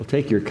Well,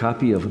 take your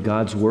copy of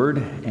God's Word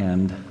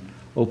and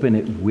open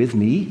it with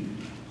me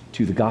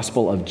to the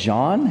Gospel of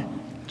John,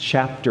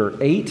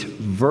 chapter 8,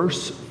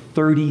 verse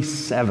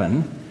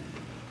 37.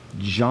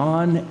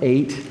 John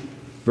 8,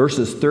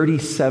 verses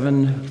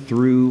 37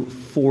 through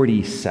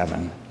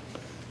 47.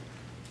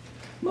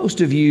 Most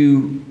of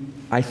you,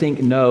 I think,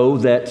 know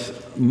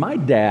that my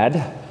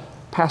dad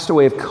passed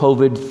away of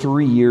COVID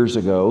 3 years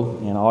ago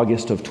in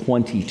August of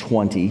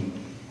 2020.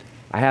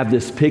 I have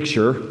this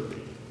picture.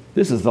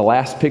 This is the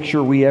last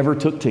picture we ever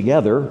took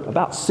together,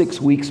 about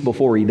 6 weeks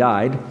before he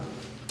died.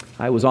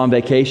 I was on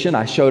vacation.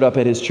 I showed up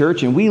at his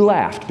church, and we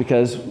laughed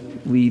because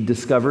we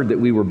discovered that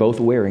we were both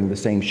wearing the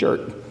same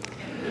shirt.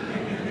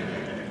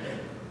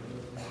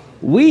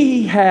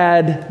 We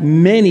had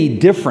many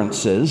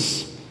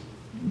differences,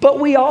 but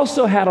we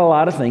also had a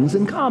lot of things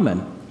in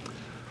common.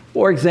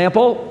 For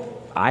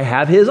example, I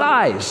have his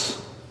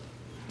eyes.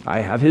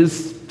 I have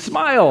his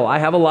smile. I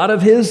have a lot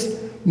of his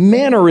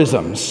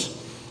mannerisms.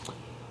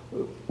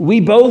 We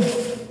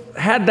both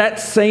had that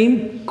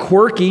same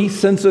quirky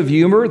sense of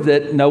humor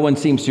that no one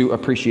seems to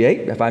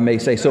appreciate, if I may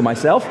say so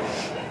myself.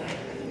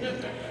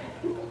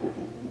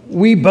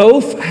 We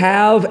both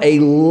have a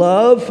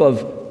love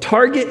of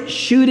target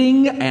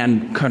shooting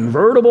and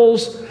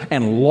convertibles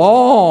and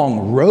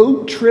long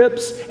road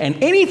trips and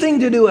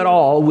anything to do at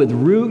all with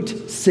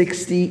Route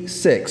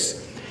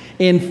 66.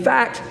 In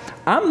fact,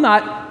 I'm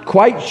not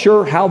quite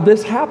sure how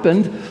this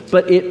happened,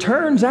 but it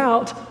turns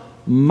out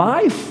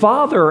my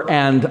father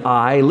and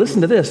I, listen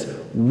to this,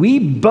 we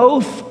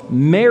both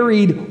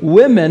married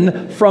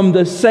women from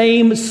the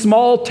same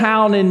small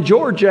town in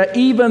Georgia,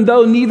 even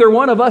though neither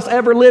one of us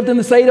ever lived in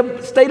the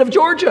state of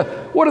Georgia.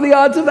 What are the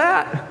odds of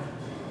that?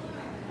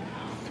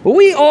 Well,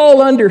 we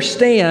all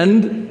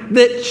understand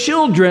that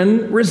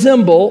children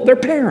resemble their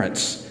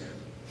parents.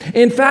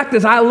 In fact,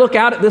 as I look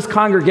out at this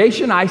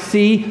congregation, I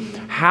see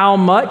how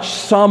much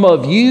some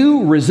of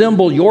you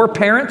resemble your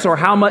parents or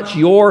how much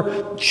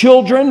your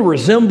children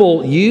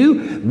resemble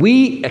you.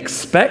 We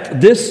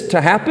expect this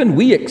to happen.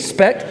 We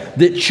expect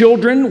that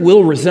children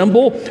will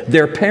resemble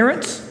their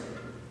parents.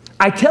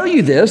 I tell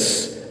you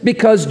this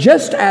because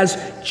just as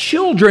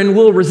children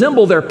will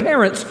resemble their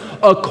parents,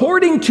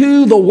 according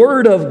to the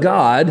Word of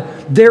God,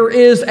 there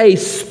is a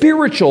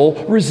spiritual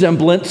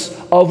resemblance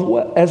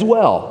as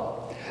well.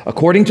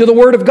 According to the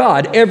Word of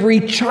God, every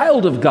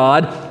child of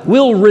God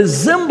will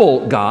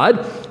resemble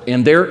God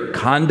in their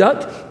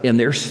conduct, in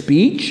their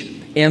speech,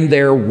 in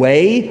their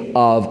way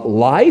of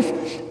life,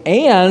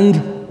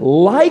 and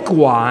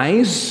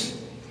likewise,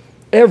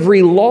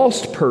 every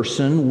lost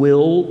person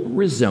will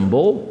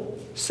resemble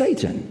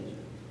Satan.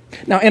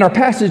 Now, in our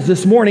passage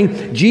this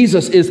morning,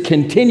 Jesus is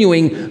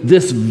continuing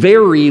this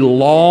very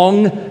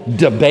long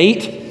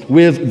debate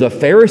with the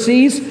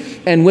Pharisees,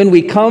 and when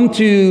we come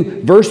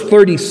to verse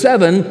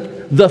 37,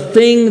 the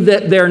thing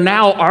that they're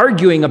now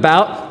arguing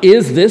about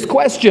is this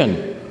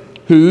question: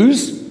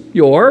 who's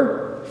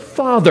your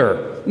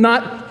father?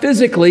 Not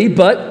physically,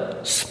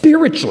 but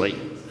spiritually.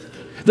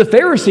 The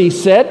Pharisees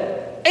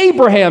said,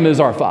 Abraham is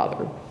our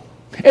father.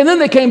 And then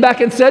they came back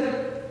and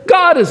said,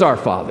 God is our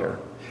father.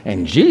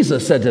 And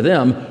Jesus said to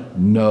them,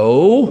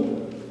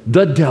 no,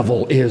 the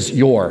devil is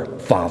your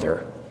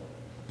father.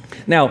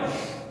 Now,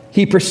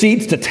 he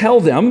proceeds to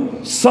tell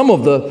them some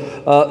of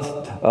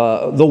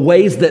the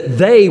ways that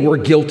they were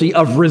guilty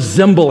of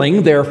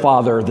resembling their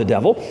father, the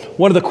devil.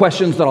 One of the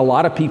questions that a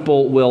lot of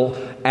people will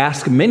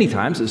ask many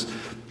times is,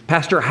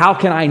 Pastor, how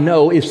can I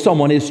know if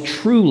someone is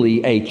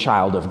truly a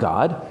child of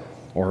God?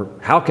 Or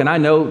how can I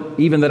know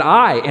even that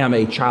I am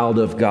a child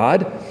of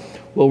God?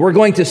 Well, we're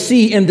going to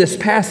see in this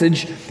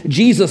passage,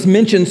 Jesus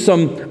mentions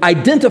some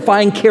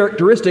identifying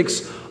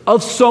characteristics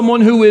of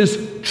someone who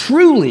is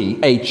truly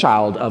a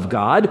child of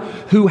God,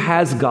 who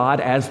has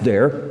God as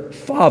their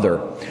Father.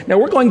 Now,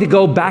 we're going to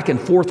go back and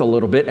forth a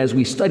little bit as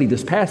we study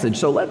this passage,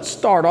 so let's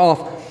start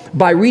off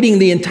by reading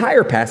the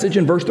entire passage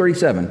in verse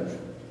 37.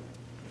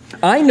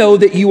 I know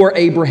that you are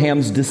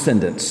Abraham's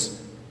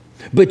descendants,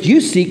 but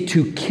you seek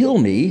to kill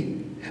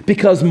me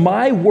because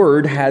my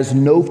word has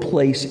no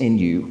place in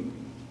you.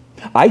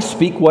 I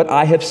speak what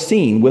I have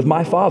seen with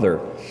my father,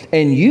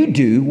 and you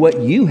do what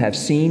you have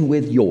seen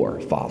with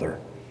your father.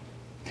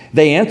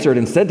 They answered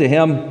and said to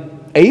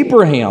him,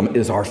 Abraham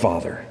is our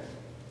father.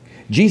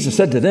 Jesus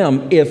said to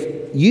them,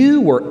 if you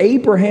were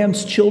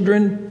Abraham's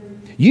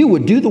children, you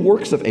would do the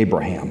works of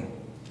Abraham.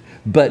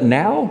 But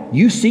now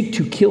you seek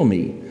to kill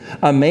me,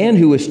 a man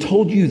who has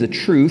told you the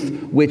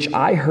truth, which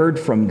I heard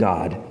from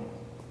God.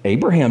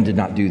 Abraham did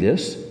not do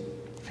this.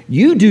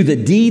 You do the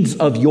deeds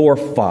of your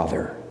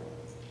father.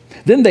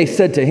 Then they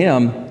said to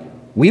him,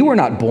 we were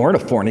not born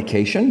of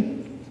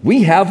fornication.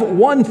 We have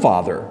one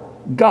Father,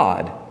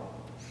 God.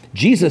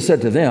 Jesus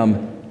said to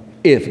them,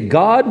 if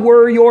God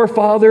were your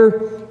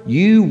father,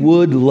 you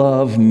would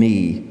love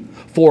me,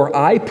 for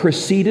I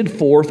proceeded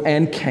forth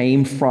and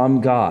came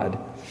from God.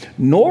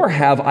 Nor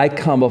have I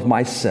come of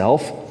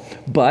myself,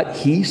 but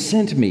he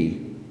sent me.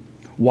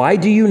 Why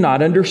do you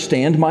not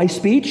understand my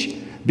speech?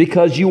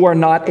 Because you are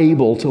not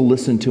able to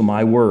listen to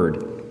my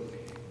word.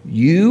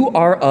 You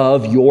are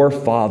of your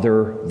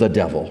father, the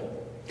devil,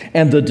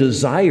 and the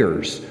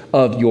desires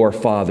of your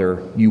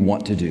father you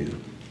want to do.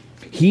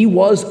 He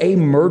was a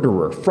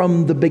murderer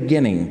from the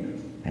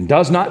beginning and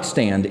does not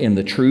stand in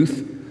the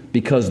truth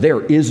because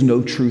there is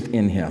no truth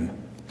in him.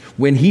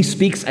 When he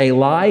speaks a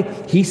lie,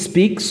 he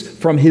speaks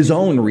from his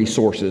own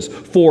resources,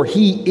 for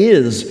he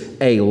is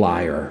a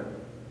liar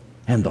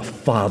and the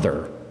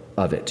father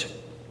of it.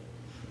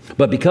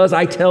 But because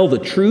I tell the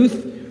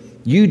truth,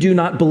 you do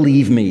not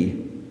believe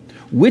me.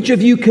 Which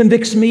of you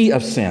convicts me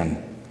of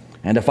sin?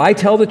 And if I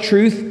tell the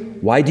truth,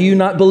 why do you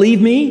not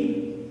believe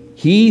me?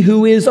 He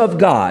who is of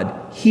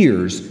God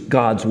hears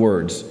God's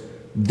words.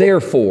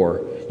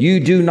 Therefore, you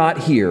do not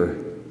hear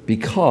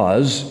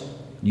because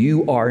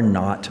you are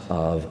not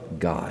of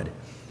God.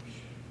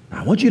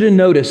 I want you to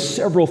notice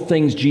several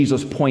things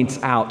Jesus points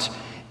out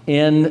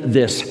in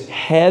this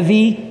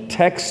heavy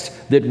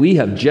text that we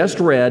have just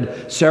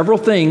read. Several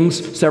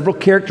things, several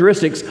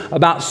characteristics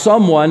about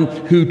someone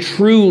who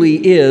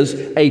truly is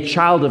a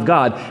child of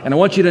God. And I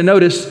want you to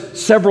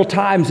notice several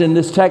times in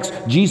this text,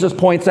 Jesus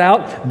points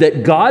out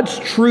that God's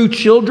true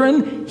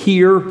children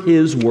hear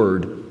His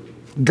word.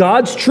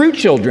 God's true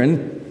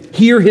children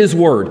hear His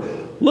word.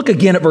 Look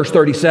again at verse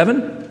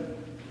 37.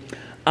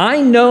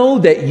 I know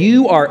that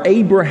you are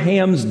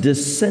Abraham's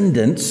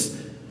descendants,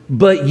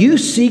 but you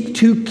seek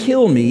to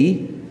kill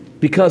me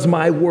because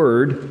my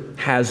word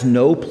has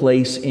no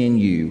place in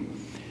you.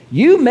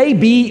 You may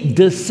be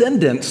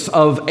descendants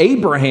of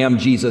Abraham,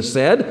 Jesus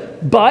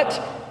said,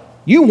 but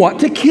you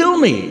want to kill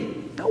me.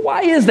 Now,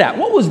 why is that?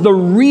 What was the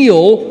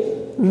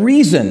real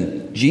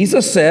reason?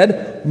 Jesus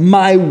said,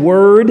 my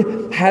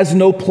word has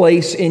no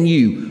place in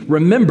you.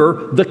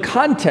 Remember, the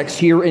context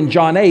here in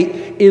John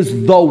 8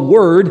 is the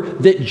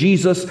word that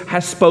Jesus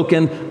has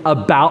spoken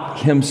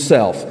about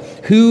himself,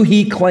 who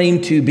he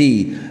claimed to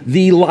be,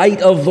 the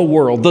light of the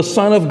world, the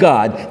Son of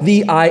God,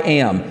 the I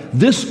am.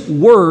 This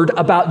word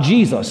about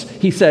Jesus,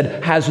 he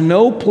said, has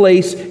no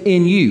place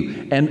in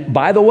you. And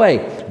by the way,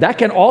 that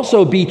can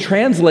also be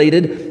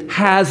translated,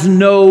 has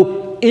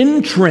no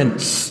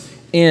entrance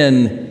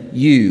in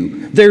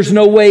you. There's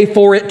no way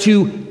for it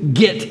to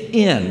get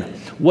in.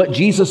 What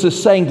Jesus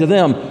is saying to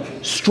them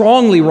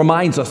strongly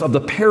reminds us of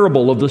the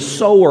parable of the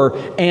sower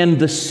and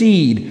the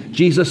seed.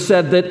 Jesus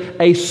said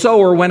that a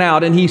sower went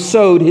out and he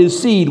sowed his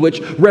seed, which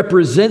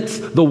represents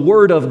the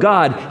word of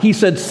God. He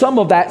said some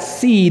of that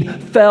seed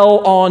fell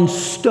on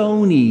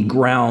stony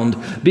ground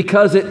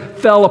because it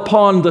fell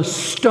upon the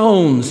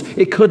stones.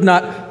 It could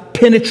not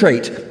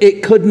penetrate.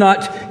 It could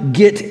not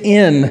get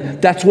in.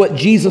 That's what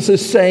Jesus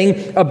is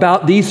saying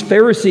about these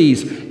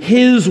Pharisees.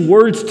 His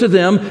words to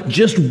them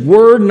just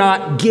were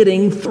not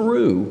getting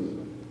through.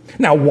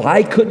 Now,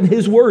 why couldn't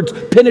his words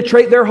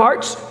penetrate their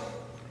hearts?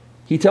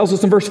 He tells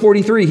us in verse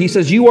 43, he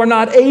says, you are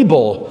not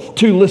able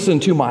to listen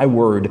to my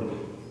word.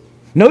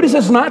 Notice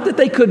it's not that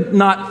they could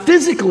not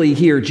physically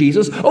hear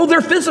Jesus. Oh,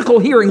 their physical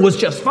hearing was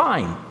just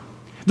fine.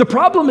 The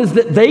problem is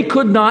that they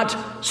could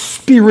not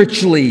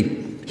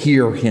spiritually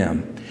hear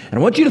him. And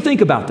I want you to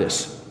think about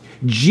this.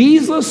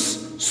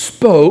 Jesus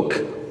spoke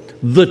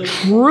the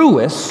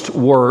truest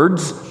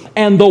words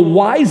and the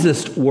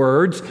wisest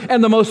words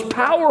and the most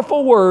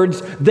powerful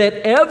words that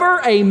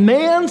ever a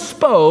man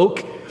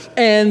spoke,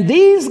 and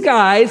these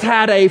guys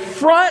had a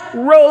front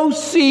row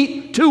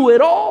seat to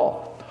it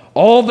all.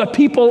 All the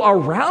people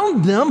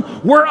around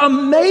them were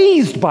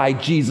amazed by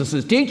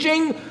Jesus'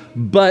 teaching,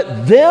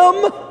 but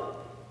them,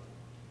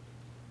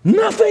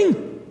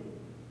 nothing.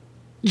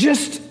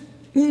 Just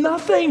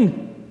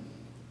nothing.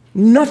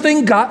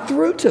 Nothing got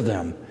through to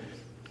them.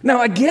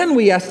 Now, again,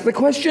 we ask the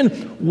question,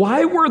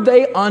 why were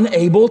they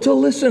unable to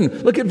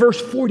listen? Look at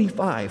verse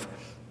 45.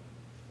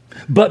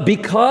 But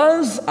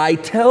because I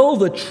tell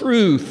the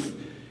truth,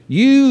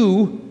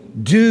 you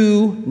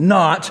do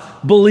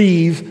not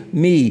believe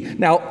me.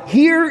 Now,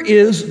 here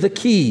is the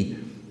key.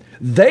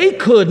 They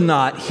could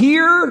not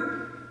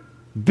hear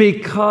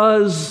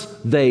because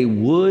they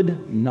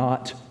would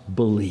not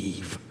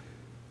believe.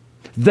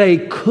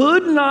 They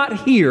could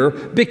not hear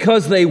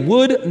because they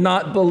would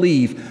not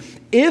believe.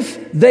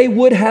 If they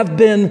would have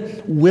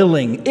been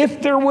willing,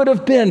 if there would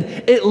have been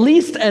at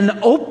least an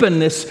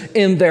openness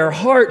in their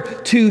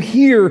heart to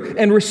hear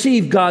and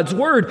receive God's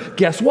word,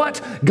 guess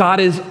what? God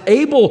is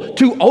able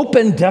to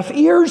open deaf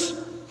ears.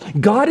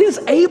 God is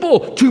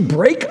able to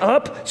break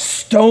up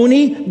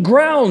stony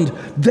ground.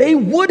 They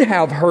would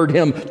have heard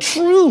him,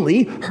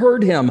 truly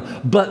heard him,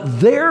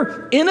 but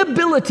their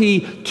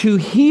inability to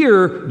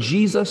hear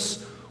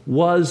Jesus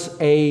was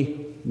a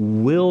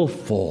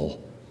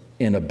willful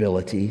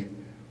inability.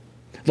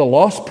 The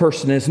lost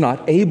person is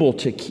not able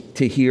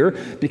to hear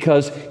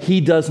because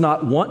he does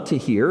not want to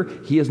hear.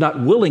 He is not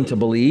willing to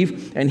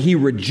believe, and he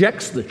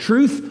rejects the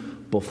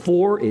truth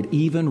before it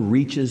even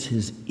reaches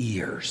his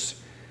ears.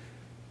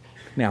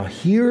 Now,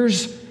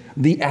 here's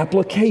the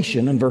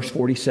application in verse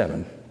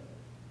 47.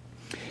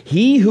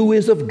 He who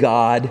is of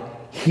God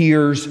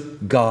hears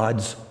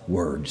God's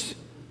words.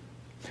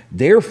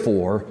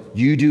 Therefore,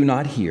 you do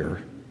not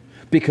hear,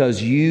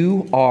 because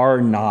you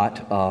are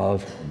not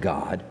of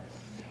God.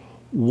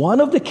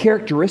 One of the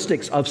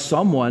characteristics of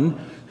someone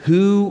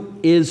who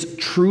is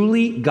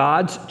truly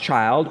God's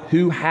child,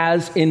 who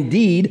has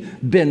indeed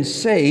been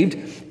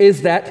saved,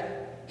 is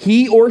that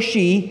he or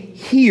she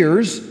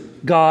hears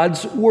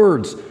God's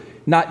words.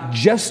 Not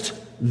just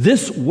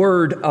this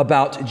word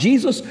about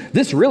Jesus.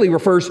 This really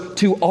refers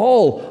to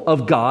all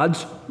of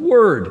God's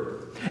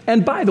word.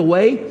 And by the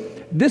way,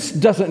 this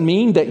doesn't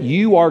mean that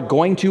you are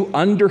going to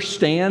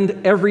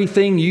understand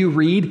everything you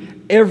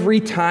read every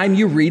time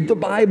you read the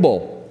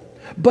Bible.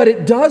 But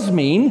it does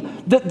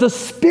mean that the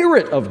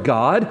Spirit of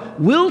God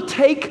will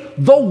take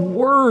the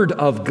Word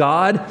of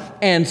God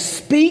and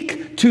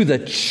speak to the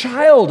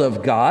child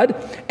of God,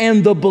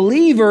 and the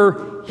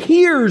believer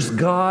hears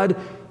God,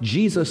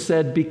 Jesus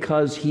said,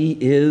 because he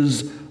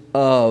is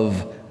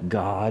of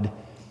God.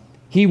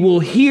 He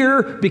will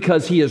hear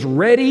because he is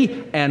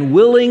ready and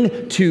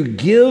willing to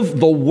give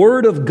the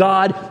Word of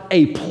God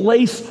a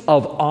place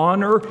of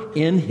honor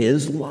in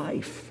his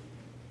life.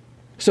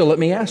 So let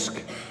me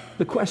ask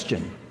the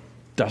question.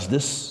 Does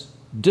this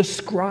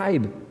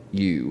describe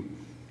you?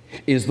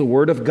 Is the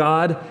Word of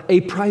God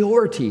a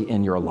priority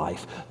in your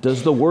life?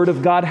 Does the Word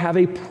of God have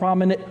a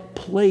prominent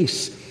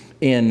place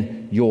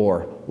in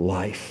your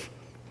life?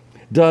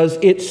 Does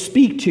it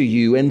speak to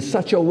you in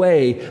such a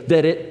way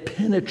that it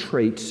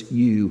penetrates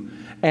you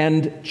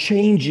and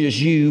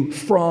changes you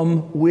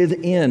from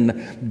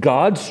within?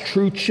 God's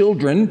true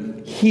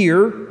children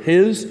hear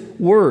His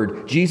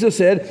Word. Jesus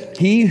said,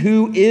 "He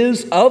who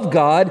is of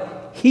God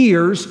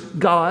hears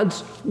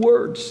God's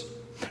words."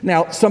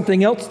 Now,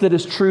 something else that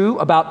is true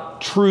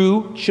about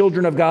true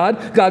children of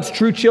God, God's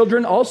true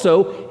children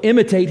also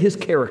imitate His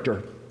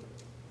character.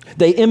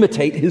 They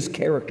imitate His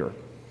character.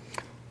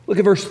 Look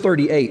at verse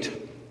 38.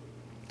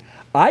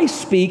 "I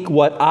speak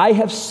what I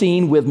have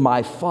seen with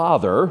my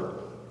Father,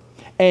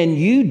 and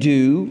you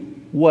do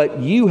what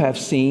you have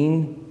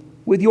seen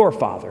with your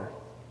father."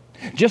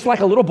 Just like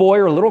a little boy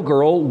or a little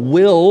girl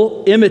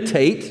will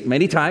imitate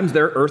many times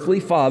their earthly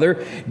father,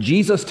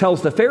 Jesus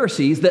tells the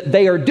Pharisees that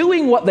they are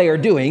doing what they are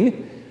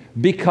doing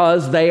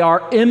because they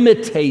are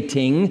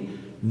imitating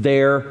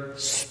their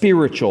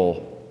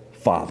spiritual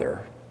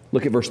father.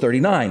 Look at verse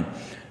 39.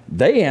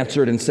 "They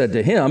answered and said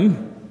to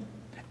him,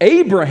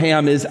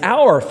 'Abraham is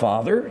our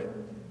father.'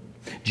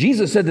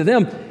 Jesus said to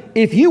them,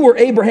 'If you were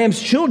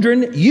Abraham's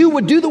children, you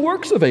would do the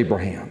works of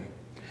Abraham.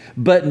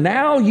 But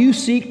now you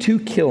seek to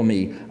kill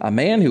me, a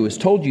man who has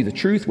told you the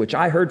truth, which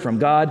I heard from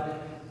God.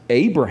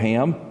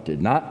 Abraham did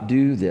not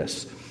do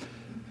this.'"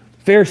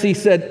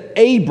 Pharisees said,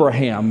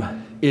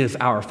 "Abraham is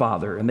our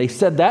father." And they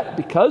said that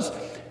because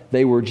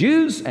they were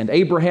Jews, and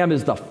Abraham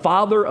is the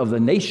father of the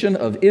nation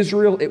of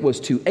Israel. It was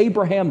to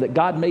Abraham that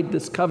God made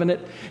this covenant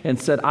and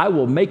said, "I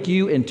will make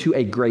you into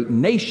a great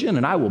nation,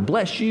 and I will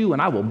bless you,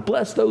 and I will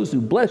bless those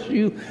who bless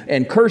you,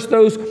 and curse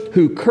those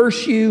who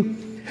curse you."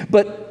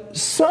 But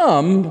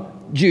some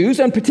Jews,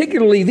 and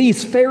particularly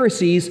these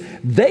Pharisees,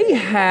 they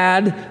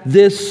had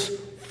this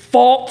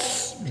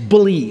false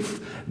belief.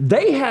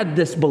 They had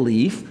this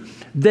belief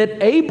that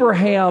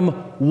Abraham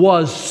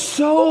was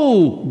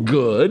so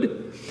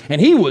good, and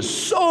he was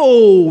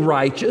so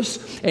righteous,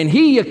 and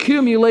he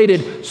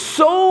accumulated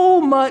so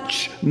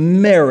much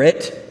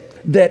merit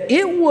that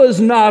it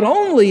was not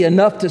only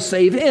enough to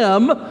save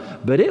him,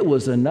 but it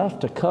was enough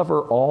to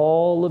cover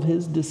all of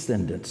his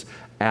descendants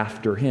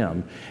after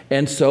him.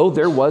 And so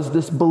there was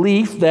this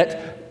belief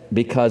that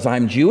because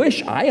I'm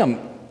Jewish, I am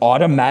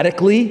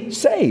automatically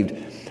saved.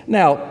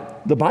 Now,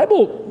 the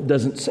Bible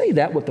doesn't say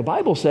that. What the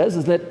Bible says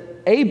is that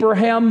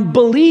Abraham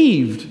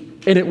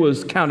believed, and it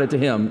was counted to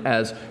him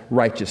as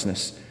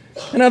righteousness.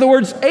 In other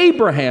words,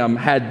 Abraham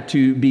had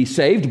to be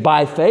saved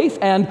by faith,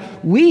 and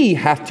we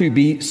have to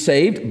be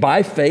saved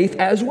by faith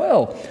as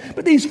well.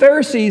 But these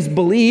Pharisees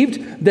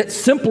believed that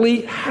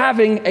simply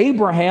having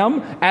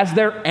Abraham as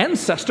their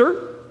ancestor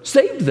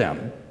saved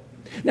them.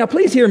 Now,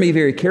 please hear me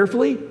very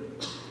carefully.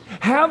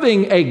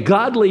 Having a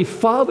godly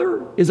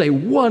father is a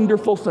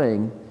wonderful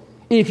thing.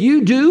 If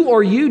you do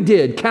or you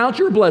did, count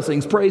your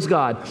blessings, praise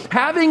God.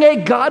 Having a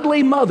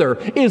godly mother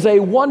is a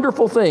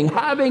wonderful thing.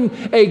 Having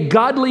a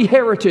godly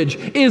heritage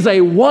is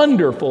a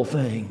wonderful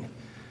thing.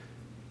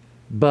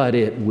 But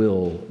it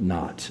will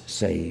not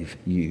save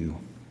you.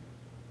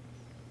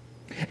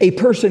 A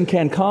person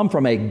can come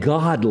from a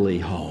godly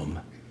home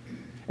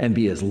and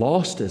be as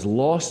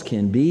lost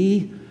can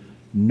be.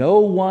 No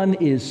one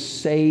is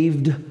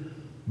saved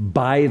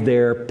by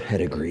their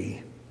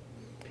pedigree.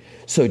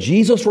 So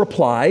Jesus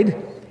replied,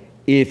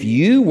 "If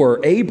you were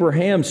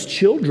Abraham's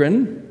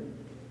children,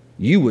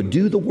 you would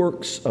do the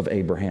works of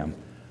Abraham."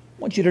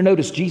 I want you to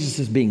notice Jesus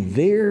is being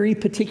very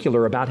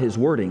particular about his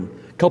wording.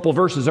 A couple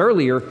verses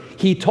earlier,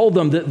 he told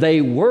them that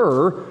they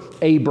were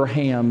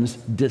Abraham's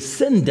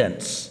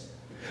descendants.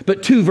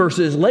 But 2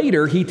 verses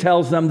later, he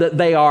tells them that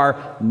they are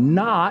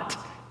not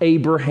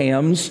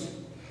Abraham's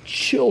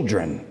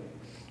children.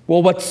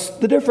 Well, what's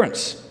the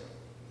difference?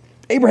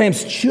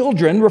 Abraham's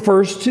children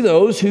refers to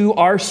those who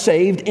are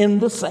saved in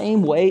the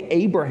same way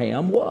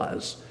Abraham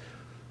was.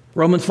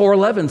 Romans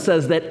 4:11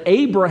 says that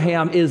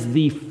Abraham is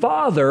the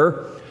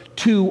father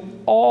to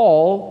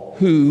all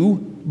who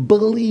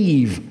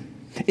believe.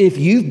 If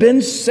you've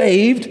been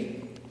saved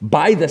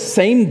by the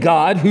same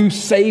God who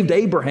saved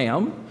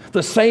Abraham,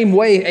 the same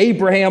way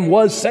Abraham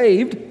was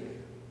saved,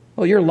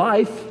 well, your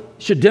life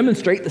should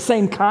demonstrate the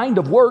same kind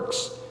of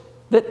works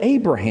that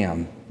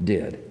Abraham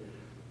did.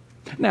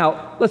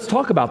 Now, let's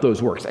talk about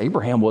those works.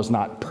 Abraham was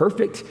not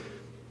perfect.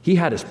 He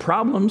had his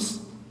problems.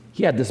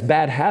 He had this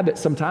bad habit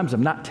sometimes of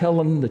not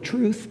telling the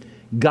truth.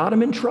 Got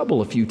him in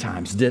trouble a few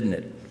times, didn't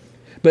it?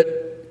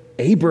 But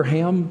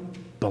Abraham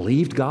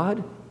believed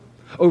God.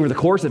 Over the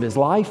course of his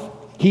life,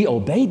 he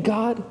obeyed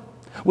God.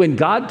 When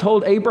God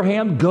told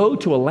Abraham, go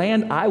to a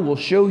land I will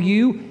show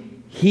you,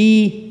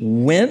 he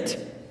went.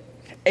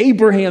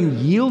 Abraham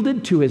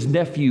yielded to his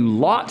nephew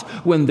Lot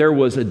when there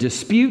was a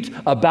dispute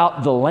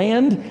about the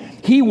land.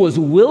 He was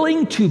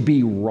willing to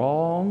be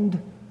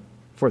wronged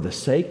for the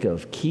sake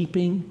of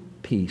keeping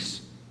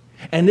peace.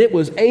 And it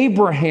was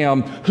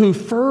Abraham who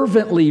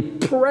fervently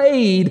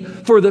prayed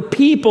for the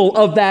people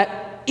of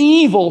that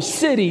evil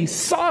city,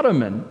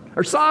 Sodom,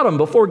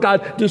 before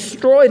God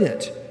destroyed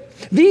it.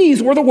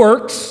 These were the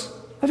works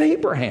of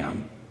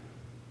Abraham.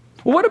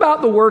 What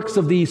about the works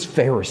of these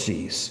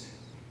Pharisees?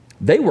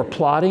 They were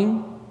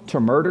plotting to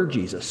murder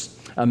Jesus,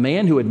 a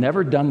man who had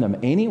never done them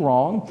any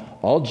wrong.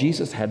 All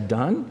Jesus had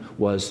done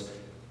was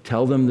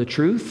tell them the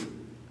truth,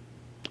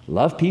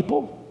 love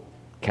people,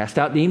 cast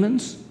out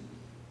demons,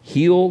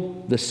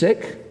 heal the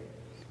sick,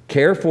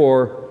 care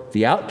for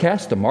the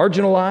outcast, the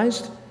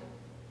marginalized,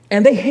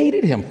 and they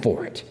hated him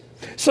for it.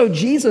 So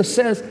Jesus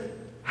says,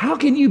 how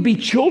can you be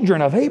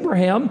children of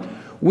Abraham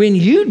when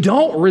you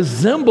don't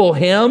resemble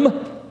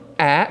him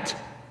at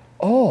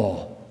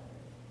all?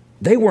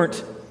 They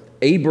weren't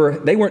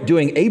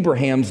doing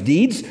Abraham's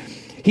deeds.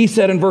 He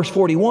said in verse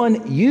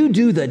 41, you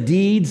do the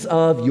deeds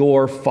of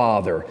your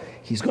father.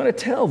 He's going to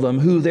tell them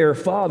who their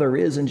father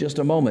is in just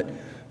a moment.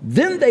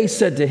 Then they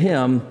said to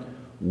him,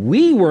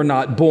 we were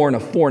not born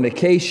of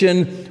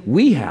fornication.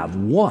 We have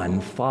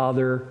one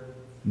Father,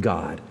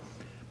 God.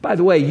 By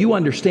the way, you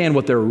understand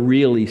what they're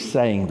really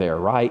saying there,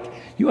 right?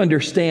 You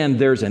understand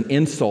there's an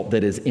insult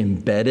that is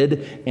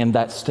embedded in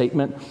that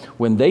statement.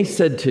 When they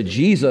said to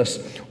Jesus,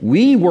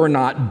 we were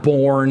not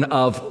born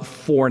of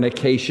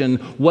fornication,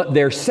 what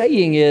they're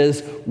saying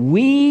is,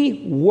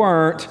 we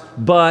weren't,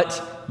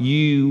 but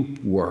you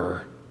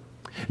were.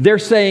 They're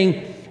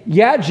saying,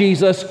 yeah,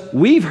 Jesus,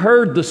 we've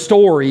heard the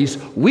stories.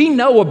 We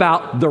know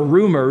about the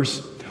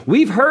rumors.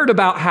 We've heard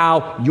about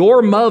how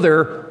your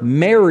mother,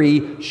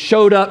 Mary,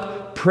 showed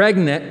up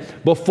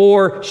pregnant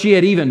before she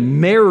had even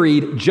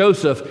married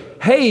Joseph.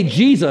 Hey,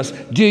 Jesus,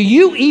 do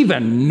you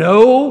even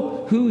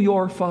know who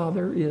your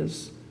father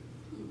is?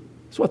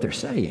 That's what they're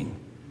saying.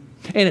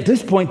 And at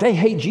this point, they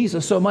hate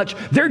Jesus so much,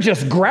 they're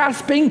just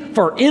grasping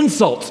for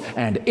insults,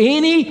 and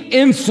any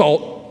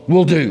insult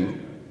will do.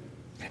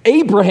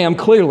 Abraham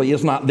clearly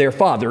is not their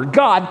father.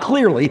 God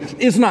clearly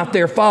is not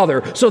their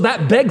father. So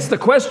that begs the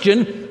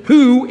question,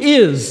 who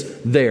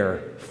is their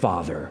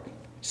father,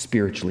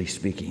 spiritually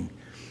speaking?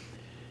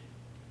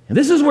 And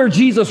this is where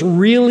Jesus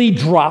really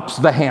drops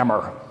the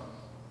hammer.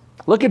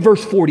 Look at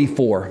verse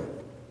 44.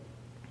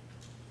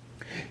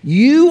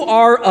 You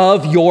are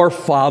of your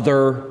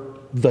father,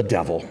 the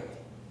devil,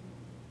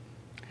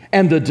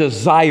 and the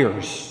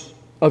desires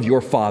of your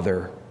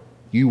father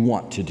you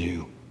want to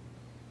do.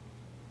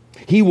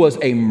 He was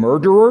a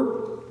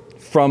murderer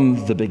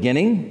from the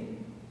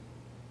beginning.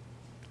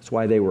 That's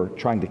why they were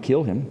trying to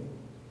kill him.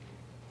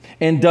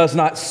 And does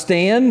not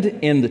stand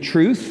in the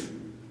truth.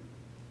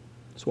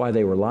 That's why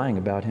they were lying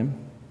about him.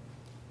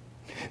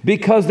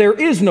 Because there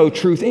is no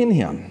truth in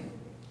him.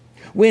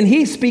 When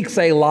he speaks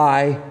a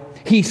lie,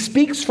 he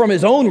speaks from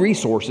his own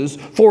resources,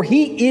 for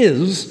he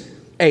is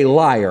a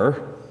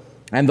liar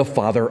and the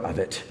father of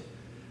it.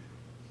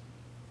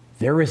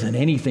 There isn't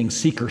anything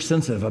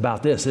seeker-sensitive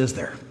about this, is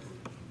there?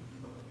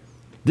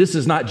 This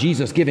is not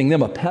Jesus giving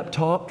them a pep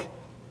talk,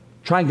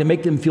 trying to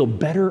make them feel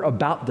better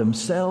about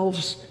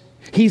themselves.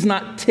 He's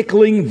not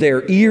tickling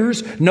their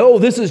ears. No,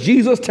 this is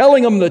Jesus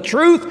telling them the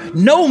truth,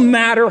 no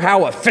matter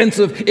how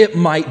offensive it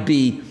might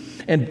be.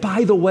 And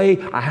by the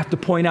way, I have to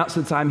point out,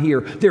 since I'm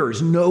here, there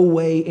is no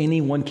way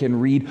anyone can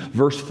read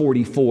verse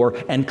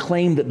 44 and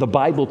claim that the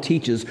Bible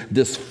teaches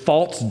this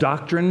false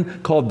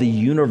doctrine called the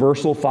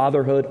universal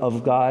fatherhood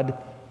of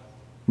God.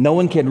 No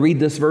one can read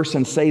this verse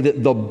and say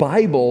that the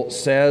Bible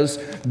says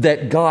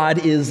that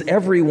God is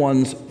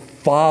everyone's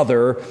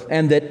father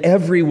and that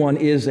everyone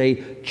is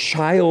a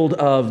child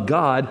of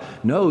God.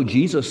 No,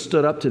 Jesus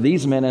stood up to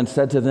these men and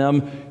said to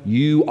them,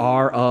 you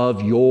are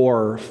of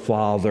your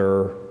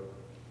father,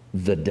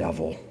 the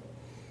devil,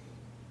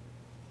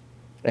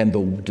 and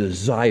the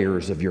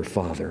desires of your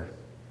father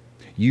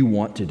you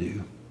want to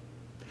do.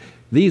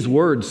 These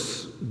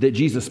words that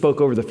Jesus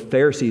spoke over the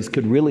Pharisees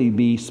could really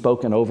be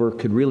spoken over,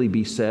 could really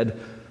be said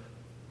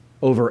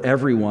over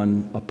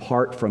everyone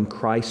apart from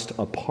Christ,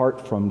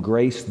 apart from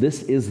grace.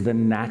 This is the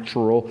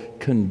natural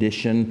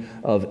condition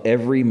of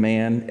every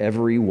man,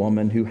 every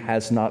woman who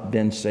has not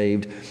been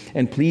saved.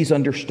 And please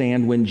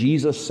understand, when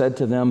Jesus said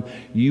to them,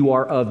 "You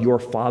are of your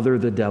father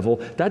the devil,"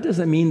 that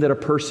doesn't mean that a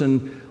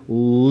person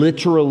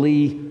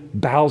literally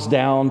bows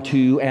down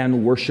to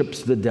and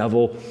worships the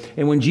devil.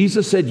 And when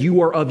Jesus said, "You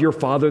are of your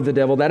father the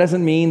devil," that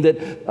doesn't mean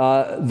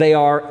that they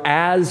are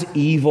as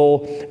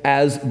evil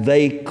as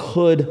they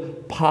could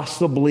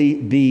possibly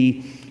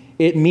be.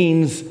 It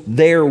means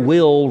their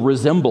will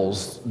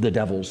resembles the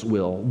devil's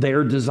will.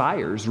 Their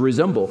desires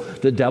resemble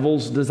the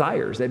devil's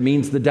desires. That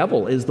means the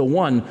devil is the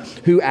one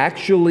who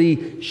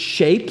actually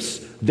shapes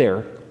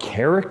their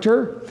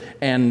character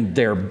and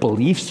their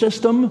belief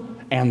system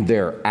and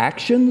their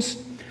actions.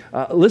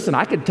 Listen,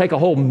 I could take a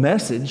whole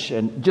message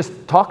and just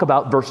talk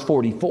about verse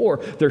 44.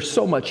 There's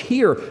so much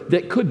here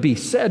that could be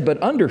said, but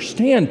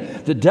understand,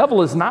 the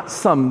devil is not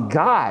some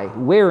guy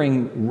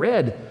wearing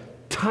red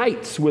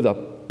tights with a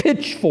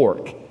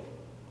pitchfork.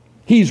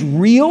 He's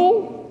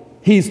real.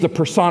 He's the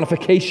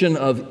personification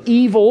of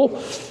evil.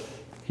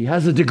 He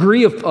has a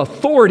degree of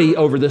authority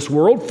over this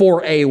world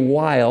for a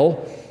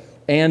while.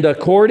 And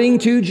according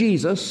to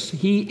Jesus,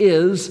 he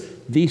is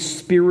the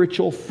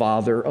spiritual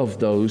father of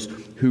those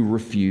who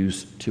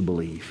refuse to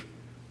believe.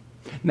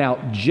 Now,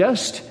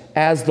 just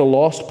as the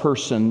lost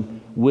person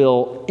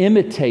will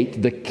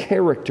imitate the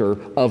character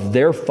of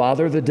their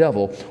father, the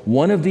devil,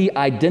 one of the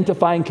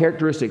identifying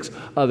characteristics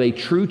of a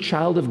true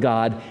child of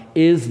God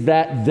is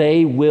that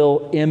they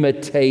will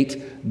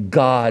imitate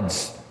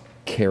God's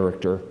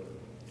character.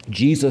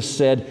 Jesus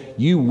said,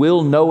 "You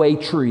will know a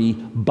tree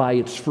by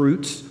its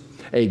fruits.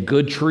 A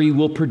good tree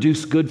will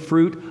produce good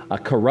fruit. A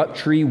corrupt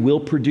tree will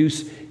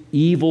produce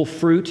evil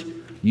fruit."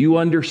 You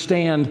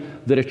understand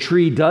that a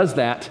tree does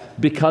that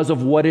because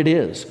of what it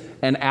is.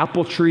 An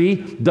apple tree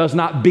does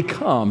not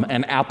become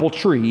an apple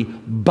tree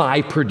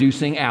by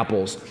producing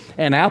apples.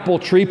 An apple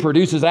tree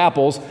produces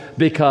apples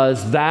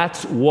because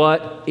that's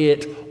what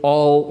it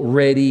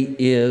already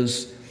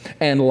is.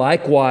 And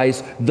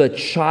likewise, the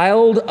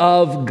child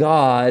of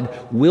God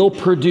will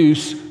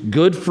produce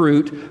good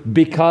fruit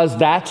because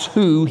that's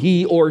who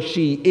he or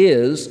she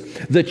is.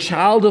 The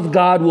child of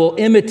God will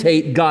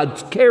imitate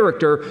God's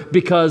character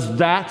because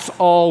that's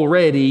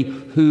already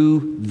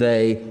who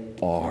they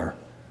are.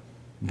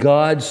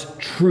 God's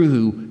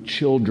true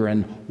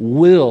children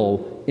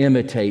will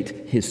imitate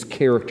his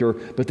character.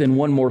 But then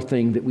one more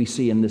thing that we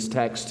see in this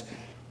text: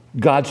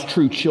 God's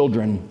true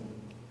children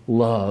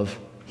love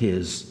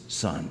his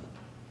Son.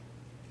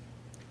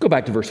 Go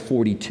back to verse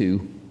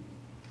 42.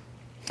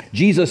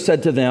 Jesus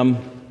said to them,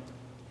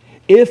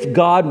 "If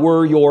God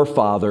were your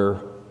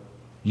Father,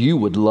 you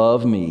would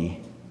love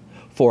me,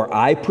 for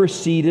I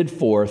proceeded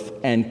forth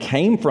and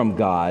came from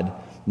God,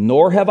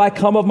 nor have I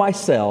come of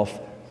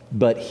myself,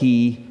 but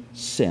he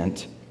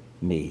sent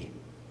me."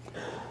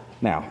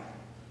 Now,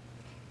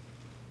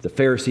 the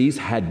Pharisees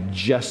had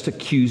just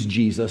accused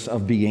Jesus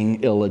of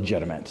being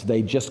illegitimate.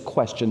 They just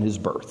questioned his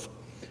birth.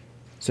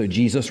 So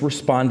Jesus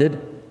responded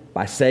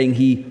by saying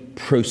he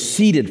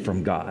proceeded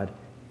from God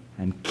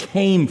and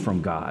came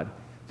from God,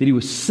 that he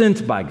was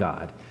sent by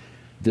God.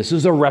 This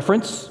is a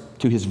reference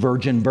to his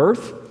virgin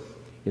birth.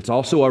 It's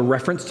also a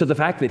reference to the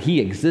fact that he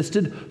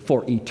existed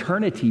for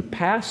eternity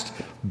past,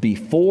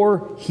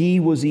 before he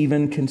was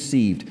even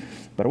conceived.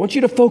 But I want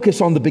you to focus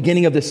on the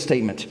beginning of this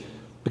statement,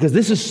 because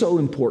this is so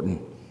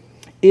important.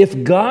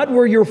 If God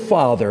were your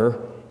Father,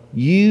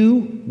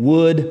 you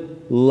would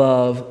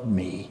love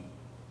me.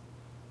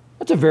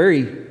 That's a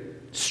very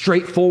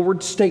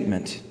straightforward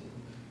statement,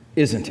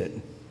 isn't it?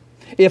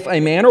 If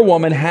a man or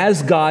woman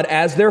has God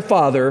as their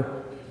Father,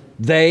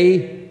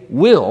 they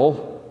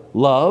will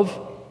love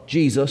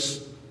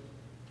Jesus,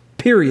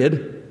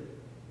 period.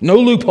 No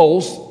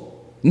loopholes,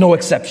 no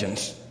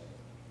exceptions.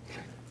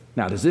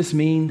 Now, does this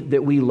mean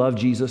that we love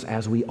Jesus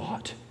as we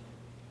ought?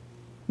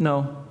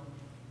 No.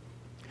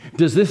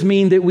 Does this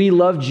mean that we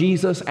love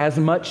Jesus as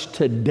much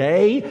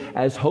today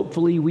as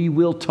hopefully we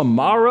will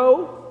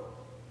tomorrow?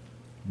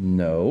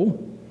 No.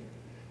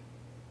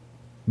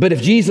 But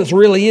if Jesus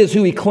really is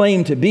who he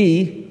claimed to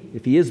be,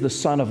 if he is the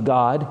Son of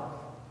God,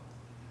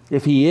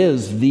 if he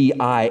is the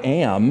I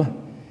am,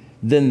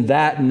 then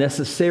that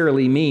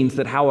necessarily means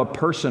that how a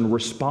person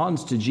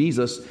responds to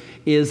Jesus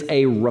is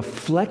a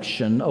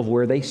reflection of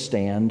where they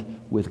stand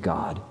with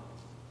God.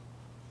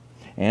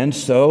 And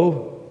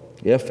so,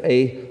 if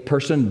a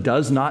person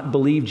does not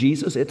believe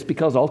Jesus, it's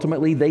because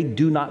ultimately they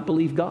do not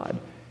believe God.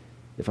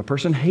 If a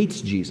person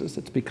hates Jesus,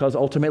 it's because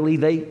ultimately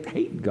they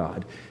hate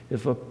God.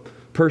 If a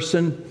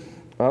person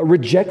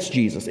rejects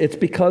Jesus, it's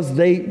because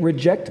they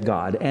reject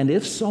God. And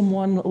if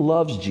someone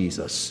loves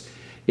Jesus,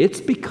 it's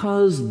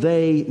because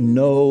they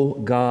know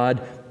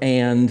God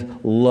and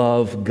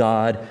love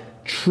God.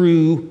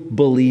 True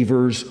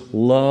believers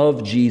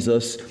love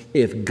Jesus.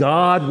 If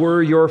God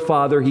were your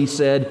Father, he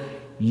said,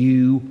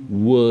 you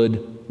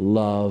would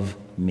love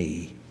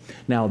me.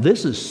 Now,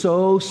 this is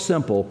so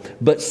simple,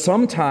 but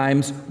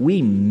sometimes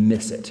we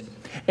miss it.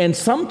 And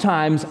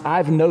sometimes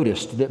I've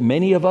noticed that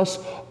many of us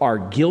are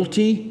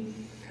guilty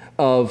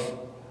of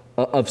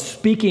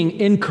speaking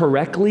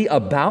incorrectly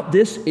about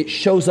this. It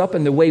shows up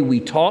in the way we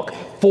talk.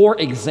 For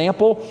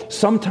example,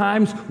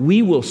 sometimes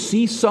we will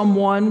see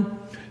someone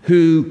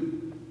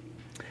who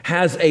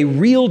has a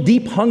real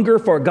deep hunger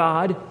for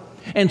God,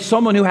 and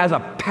someone who has a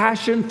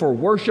passion for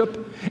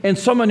worship, and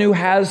someone who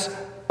has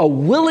a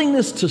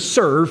willingness to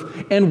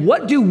serve. And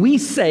what do we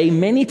say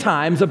many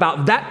times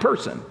about that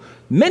person?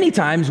 Many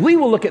times we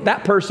will look at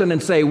that person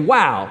and say,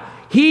 wow,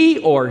 he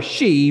or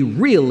she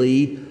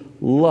really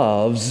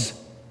loves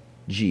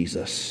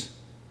Jesus.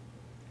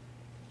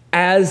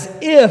 As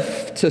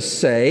if to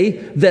say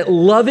that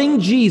loving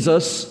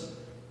Jesus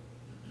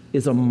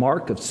is a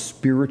mark of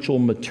spiritual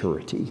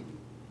maturity.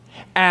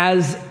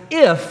 As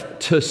if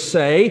to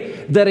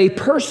say that a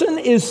person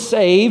is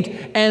saved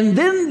and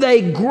then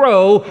they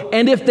grow,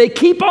 and if they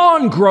keep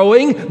on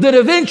growing, that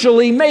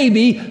eventually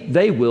maybe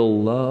they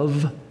will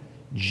love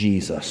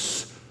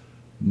Jesus.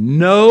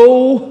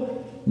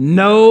 No,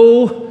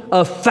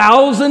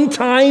 1,000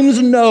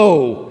 times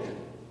no.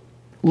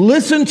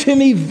 Listen to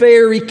me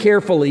very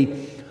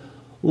carefully.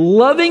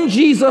 Loving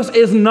Jesus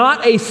is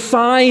not a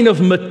sign of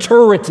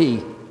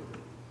maturity.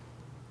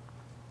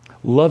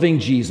 Loving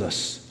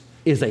Jesus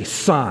is a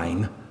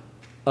sign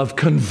of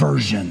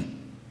conversion.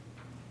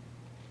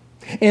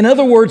 In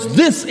other words,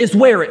 this is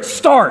where it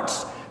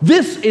starts.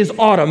 This is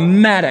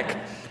automatic.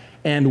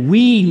 And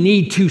we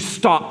need to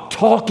stop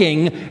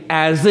talking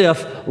as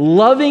if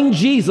loving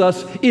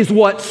Jesus is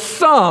what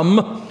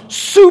some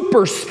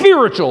super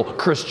spiritual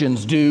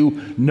Christians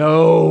do.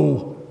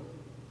 No.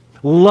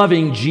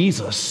 Loving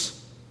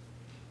Jesus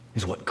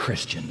is what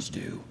Christians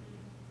do.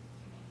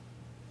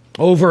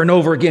 Over and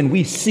over again,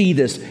 we see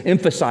this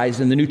emphasized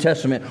in the New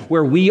Testament,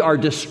 where we are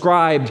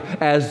described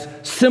as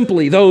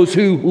simply those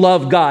who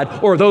love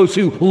God or those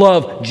who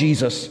love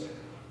Jesus.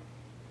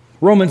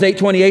 Romans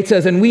 8:28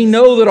 says, and we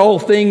know that all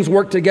things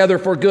work together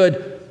for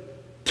good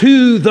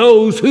to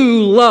those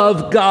who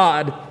love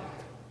God,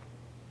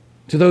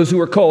 to those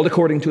who are called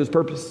according to his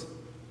purpose.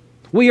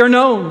 We are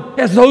known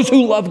as those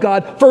who love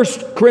God. 1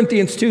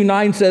 Corinthians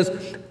 2:9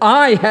 says,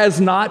 eye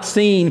has not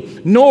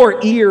seen,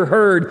 nor ear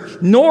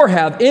heard, nor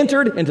have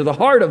entered into the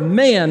heart of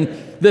man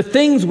the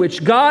things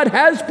which God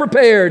has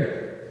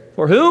prepared.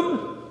 For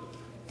whom?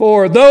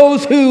 For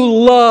those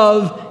who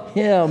love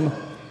him.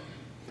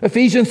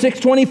 Ephesians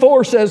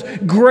 6:24 says,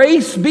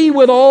 grace be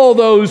with all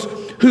those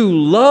who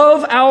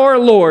love our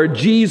Lord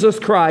Jesus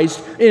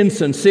Christ in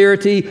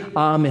sincerity.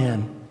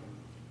 Amen.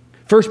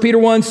 1 Peter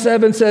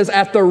 1:7 says,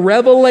 at the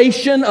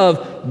revelation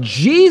of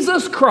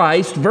Jesus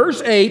Christ,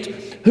 verse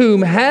 8,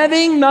 whom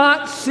having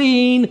not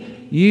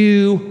seen,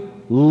 you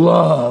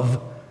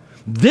love.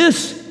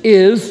 This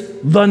is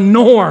the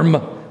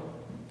norm.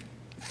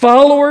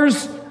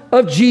 Followers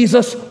of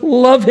Jesus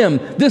love him.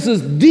 This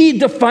is the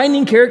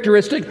defining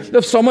characteristic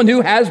of someone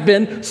who has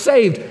been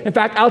saved. In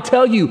fact, I'll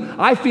tell you,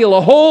 I feel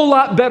a whole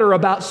lot better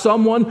about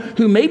someone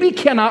who maybe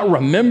cannot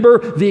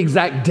remember the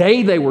exact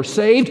day they were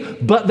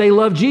saved, but they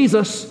love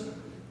Jesus,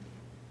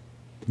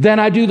 than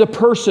I do the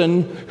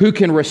person who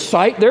can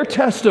recite their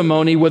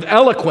testimony with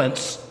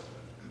eloquence,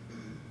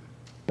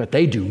 but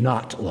they do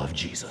not love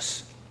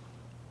Jesus.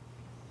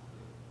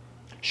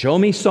 Show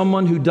me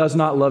someone who does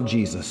not love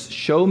Jesus.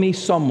 Show me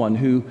someone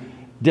who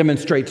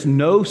demonstrates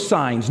no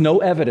signs, no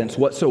evidence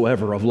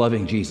whatsoever of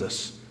loving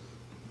Jesus.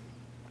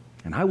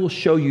 And I will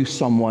show you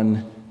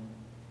someone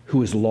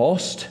who is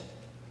lost,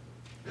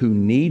 who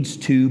needs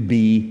to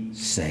be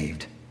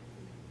saved.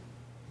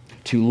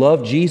 To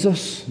love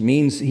Jesus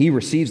means he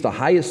receives the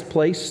highest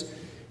place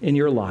in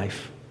your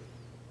life.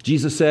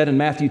 Jesus said in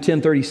Matthew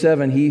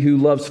 10:37, he who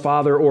loves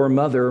father or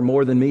mother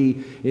more than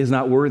me is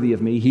not worthy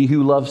of me. He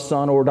who loves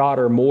son or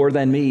daughter more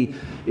than me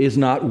is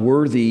not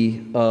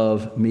worthy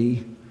of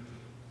me.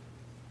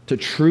 To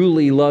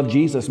truly love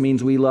Jesus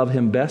means we love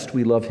him best,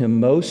 we love him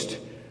most.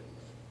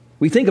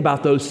 We think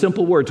about those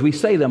simple words. We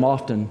say them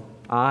often.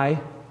 I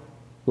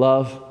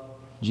love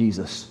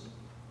Jesus.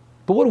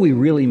 But what do we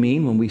really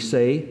mean when we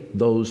say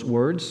those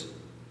words?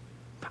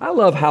 I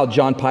love how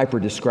John Piper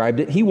described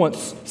it. He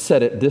once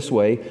said it this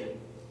way.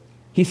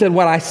 He said,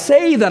 when I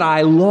say that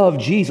I love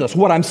Jesus,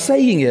 what I'm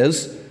saying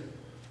is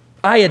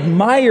I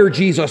admire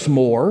Jesus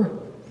more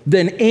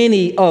than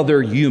any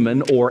other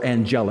human or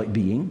angelic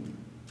being.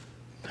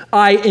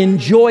 I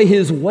enjoy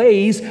his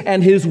ways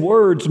and his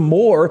words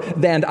more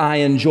than I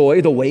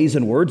enjoy the ways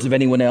and words of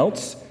anyone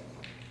else.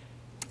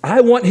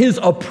 I want his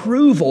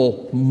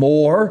approval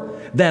more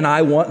than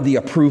I want the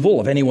approval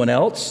of anyone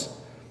else.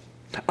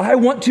 I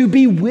want to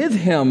be with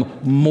him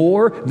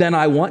more than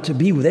I want to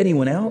be with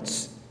anyone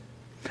else.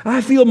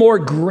 I feel more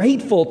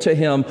grateful to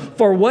him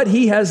for what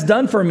he has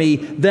done for me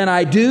than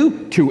I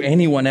do to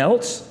anyone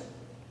else.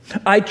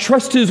 I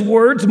trust his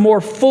words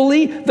more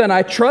fully than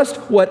I trust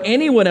what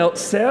anyone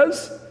else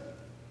says.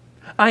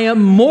 I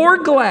am more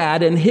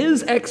glad in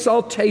his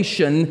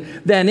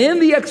exaltation than in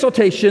the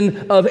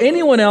exaltation of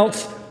anyone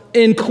else,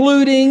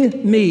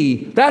 including me.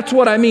 That's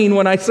what I mean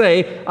when I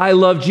say I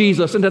love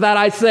Jesus. And to that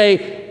I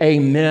say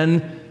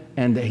amen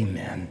and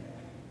amen.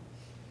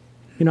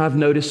 I've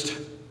noticed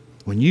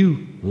when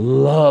you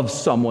love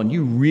someone,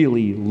 you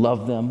really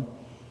love them,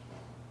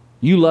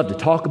 you love to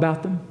talk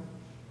about them,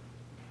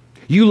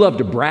 you love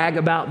to brag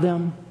about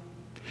them,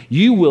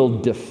 you will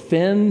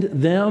defend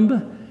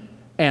them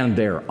and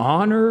their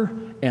honor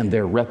and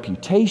their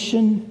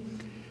reputation.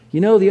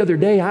 The other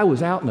day I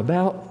was out and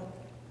about,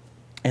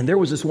 and there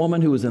was this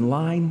woman who was in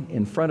line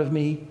in front of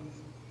me.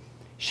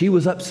 She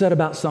was upset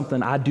about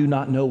something, I do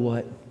not know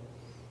what.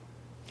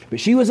 But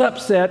she was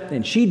upset,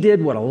 and she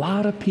did what a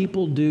lot of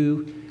people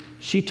do.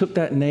 She took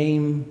that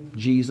name,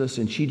 Jesus,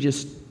 and she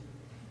just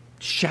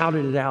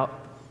shouted it out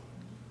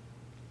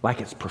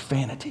like it's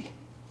profanity.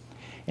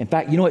 In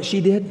fact, you know what she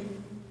did?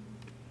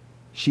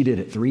 She did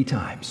it 3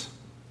 times.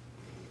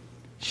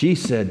 She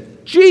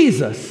said,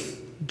 Jesus,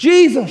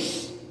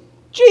 Jesus,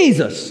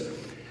 Jesus.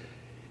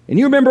 And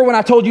you remember when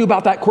I told you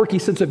about that quirky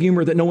sense of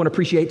humor that no one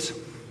appreciates?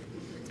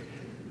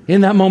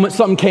 In that moment,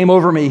 something came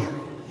over me.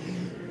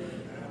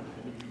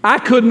 I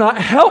could not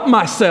help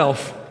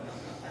myself.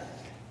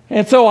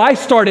 And so I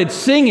started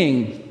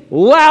singing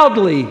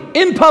loudly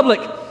in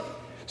public,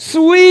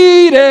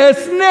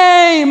 "Sweetest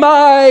name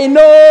I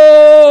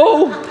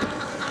know."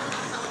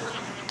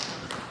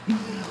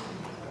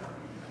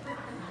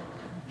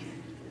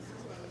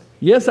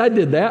 Yes, I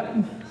did that.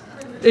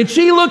 And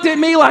she looked at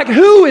me like,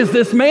 who is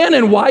this man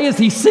and why is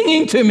he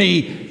singing to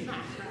me?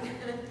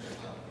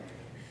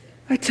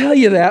 I tell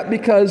you that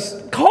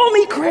because, call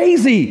me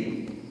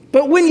crazy,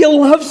 but when you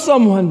love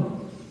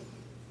someone,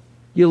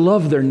 you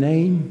love their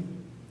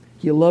name,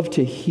 you love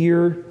to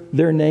hear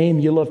their name,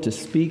 you love to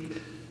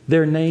speak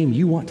their name,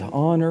 you want to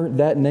honor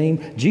that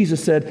name.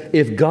 Jesus said,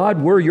 if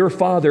God were your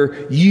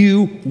Father,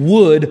 you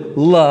would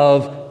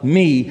love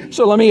me.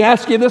 So let me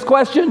ask you this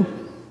question.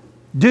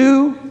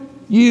 Do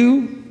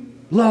you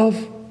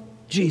love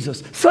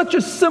Jesus? Such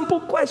a simple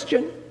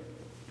question.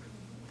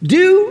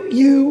 Do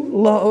you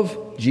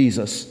love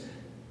Jesus?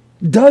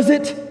 Does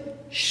it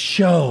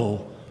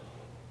show?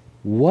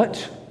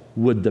 What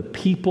would the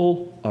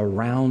people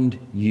around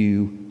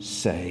you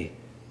say?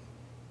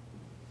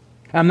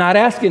 I'm not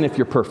asking if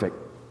you're perfect.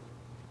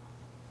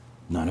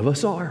 None of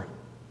us are.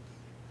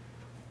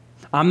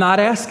 I'm not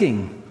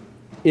asking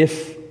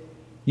if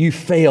you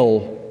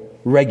fail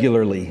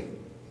regularly.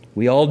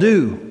 We all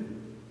do.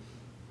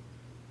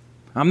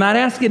 I'm not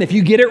asking if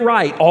you get it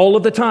right all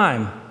of the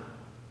time.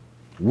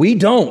 We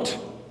don't.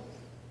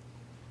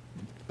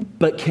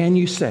 But can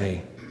you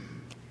say,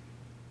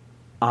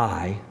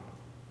 I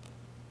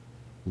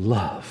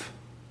love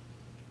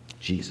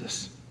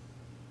Jesus?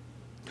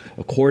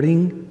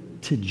 According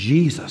to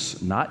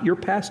Jesus, not your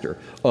pastor,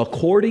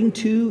 according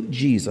to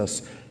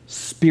Jesus,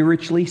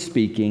 spiritually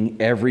speaking,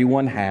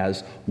 everyone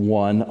has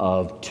one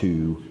of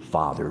 2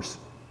 fathers.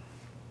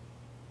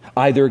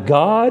 Either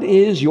God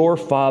is your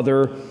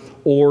father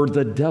or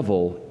the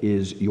devil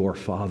is your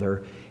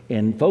father.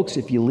 And folks,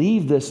 if you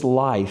leave this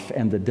life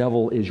and the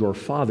devil is your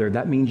father,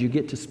 that means you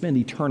get to spend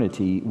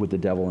eternity with the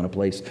devil in a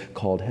place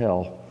called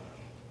hell.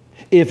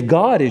 If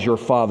God is your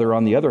father,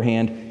 on the other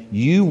hand,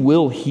 you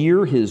will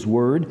hear his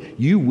word,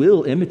 you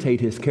will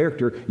imitate his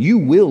character, you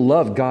will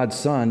love God's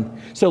Son.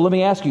 So let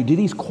me ask you, do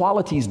these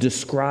qualities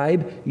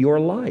describe your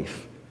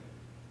life?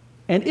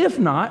 And if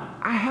not,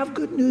 I have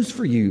good news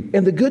for you.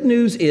 And the good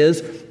news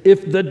is,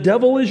 if the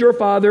devil is your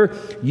father,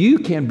 you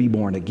can be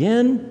born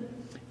again,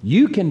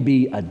 you can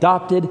be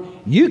adopted,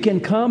 you can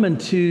come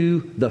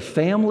into the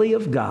family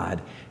of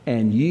God,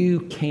 and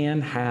you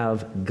can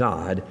have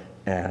God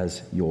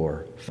as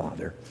your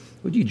Father.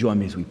 Would you join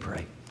me as we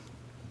pray?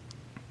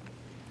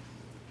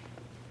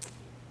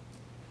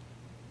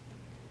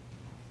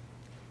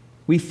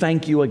 We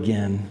thank you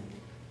again,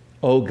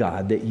 oh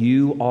God, that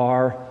you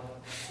are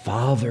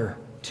Father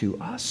to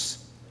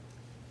us,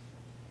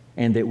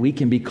 and that we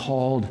can be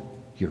called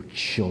your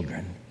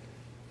children.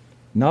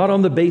 Not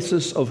on the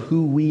basis of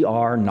who we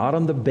are, not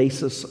on the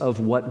basis of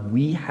what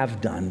we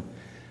have done,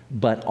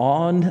 but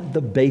on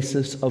the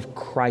basis of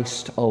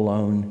Christ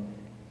alone.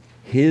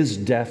 His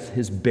death,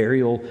 his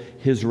burial,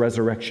 his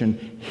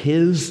resurrection,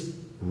 his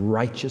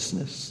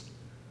righteousness.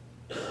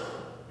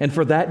 And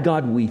for that,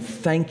 God, we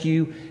thank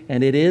you,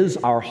 and it is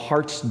our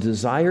heart's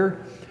desire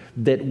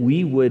that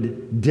we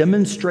would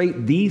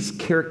demonstrate these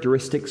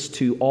characteristics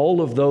to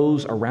all of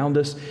those around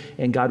us.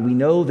 And God, we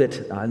know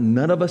that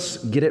none of us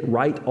get it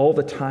right all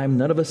the time.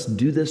 None of us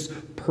do this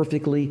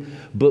perfectly.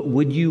 But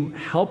would you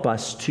help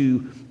us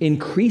to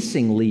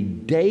increasingly,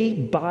 day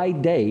by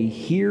day,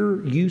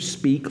 hear you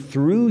speak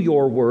through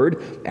your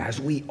word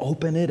as we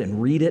open it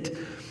and read it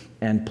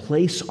and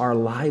place our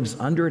lives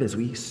under it, as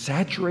we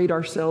saturate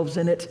ourselves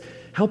in it.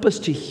 Help us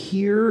to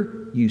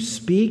hear you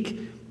speak.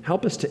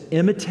 Help us to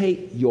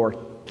imitate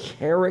your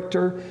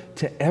character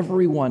to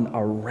everyone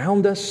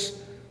around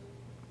us.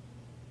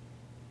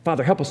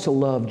 Father, help us to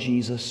love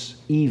Jesus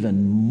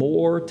even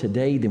more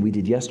today than we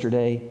did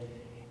yesterday,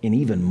 and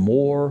even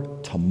more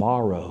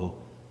tomorrow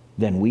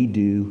than we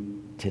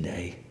do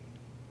today.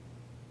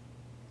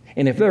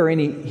 And if there are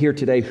any here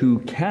today who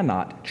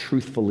cannot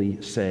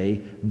truthfully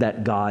say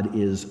that God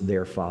is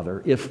their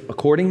Father, if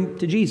according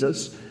to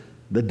Jesus,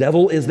 The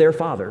devil is their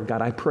father.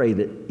 God, I pray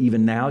that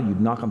even now you'd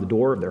knock on the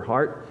door of their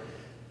heart,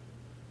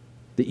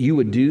 that you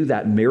would do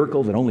that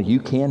miracle that only you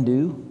can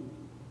do,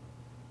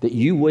 that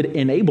you would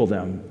enable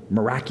them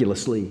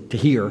miraculously to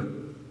hear,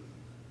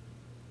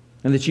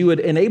 and that you would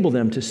enable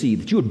them to see,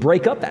 that you would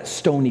break up that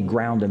stony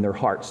ground in their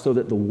hearts so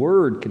that the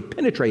word could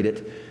penetrate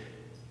it.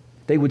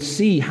 They would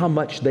see how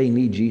much they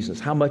need Jesus,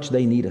 how much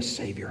they need a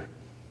Savior,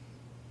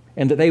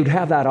 and that they would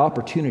have that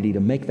opportunity to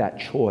make that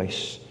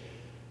choice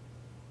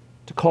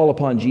to call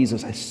upon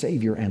Jesus as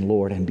Savior and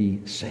Lord and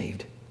be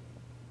saved.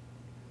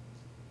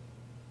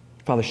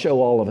 Father,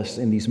 show all of us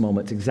in these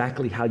moments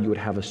exactly how you would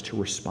have us to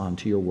respond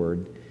to your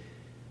word.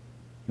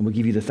 And we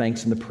give you the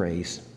thanks and the praise